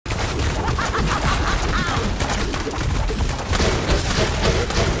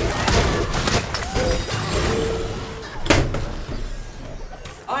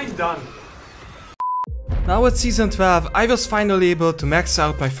finally done. Now at season 12 I was finally able to max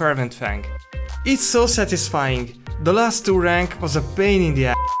out my Fervent Fang. It's so satisfying. The last 2 rank was a pain in the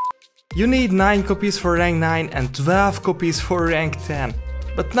ass. You need 9 copies for rank 9 and 12 copies for rank 10.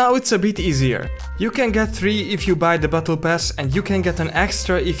 But now it's a bit easier. You can get 3 if you buy the battle pass and you can get an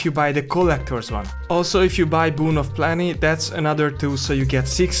extra if you buy the collector's one. Also if you buy Boon of Plenty, that's another 2, so you get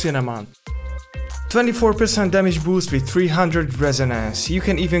 6 in a month. 24% damage boost with 300 resonance. You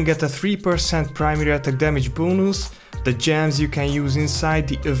can even get a 3% primary attack damage bonus. The gems you can use inside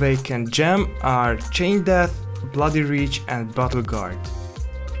the awakened gem are Chain Death, Bloody Reach and Battle Guard.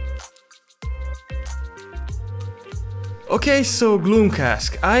 Okay, so Gloom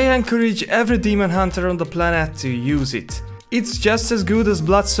Cask. I encourage every demon hunter on the planet to use it. It's just as good as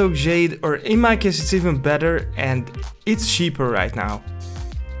Bloodsoaked Jade, or in my case it's even better, and it's cheaper right now.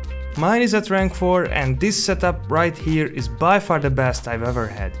 Mine is at rank 4 and this setup right here is by far the best I've ever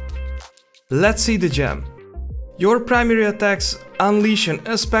had. Let's see the gem. Your primary attacks unleash an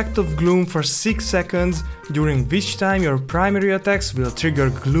aspect of gloom for 6 seconds, during which time your primary attacks will trigger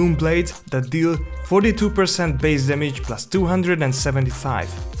gloom blades that deal 42% base damage plus 275.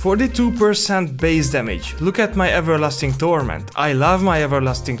 42% base damage. Look at my Everlasting Torment. I love my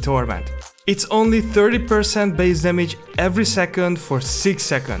Everlasting Torment. It's only 30% base damage every second for 6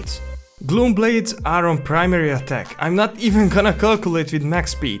 seconds. Gloom Blades are on primary attack. I'm not even gonna calculate with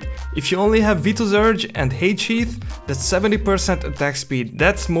max speed. If you only have Vito's Urge and Hate Sheath, that's 70% attack speed.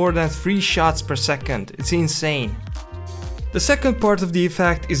 That's more than 3 shots per second. It's insane. The second part of the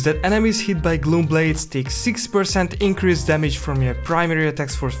effect is that enemies hit by Gloom Blades take 6% increased damage from your primary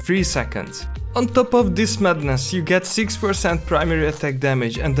attacks for 3 seconds. On top of this madness, you get 6% primary attack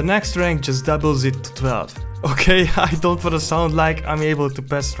damage and the next rank just doubles it to 12. Okay, I don't wanna sound like I'm able to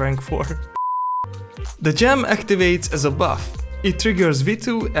pass rank 4. The gem activates as a buff. It triggers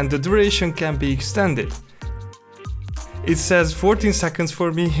V2 and the duration can be extended. It says 14 seconds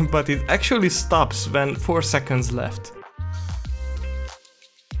for me, but it actually stops when 4 seconds left.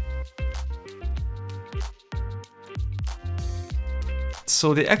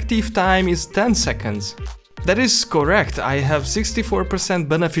 So the active time is 10 seconds. That is correct, I have 64%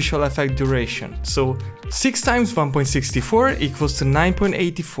 beneficial effect duration, so 6 times 1.64 equals to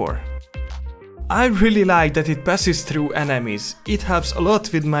 9.84. I really like that it passes through enemies. It helps a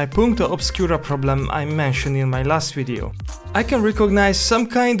lot with my Puncto Obscura problem I mentioned in my last video. I can recognize some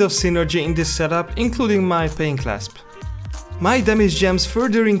kind of synergy in this setup, including my Pain Clasp. My damage gems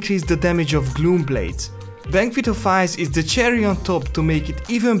further increase the damage of Gloom Blades. Banquet of Ice is the cherry on top to make it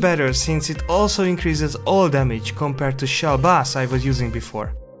even better, since it also increases all damage compared to Shell Bass I was using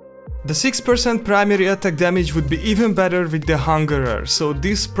before. The 6% primary attack damage would be even better with the Hungerer, so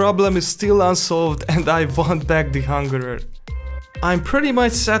this problem is still unsolved and I want back the Hungerer. I'm pretty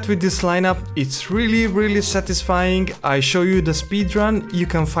much set with this lineup, it's really satisfying. I show you the speedrun, you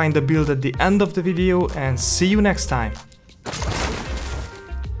can find the build at the end of the video and see you next time.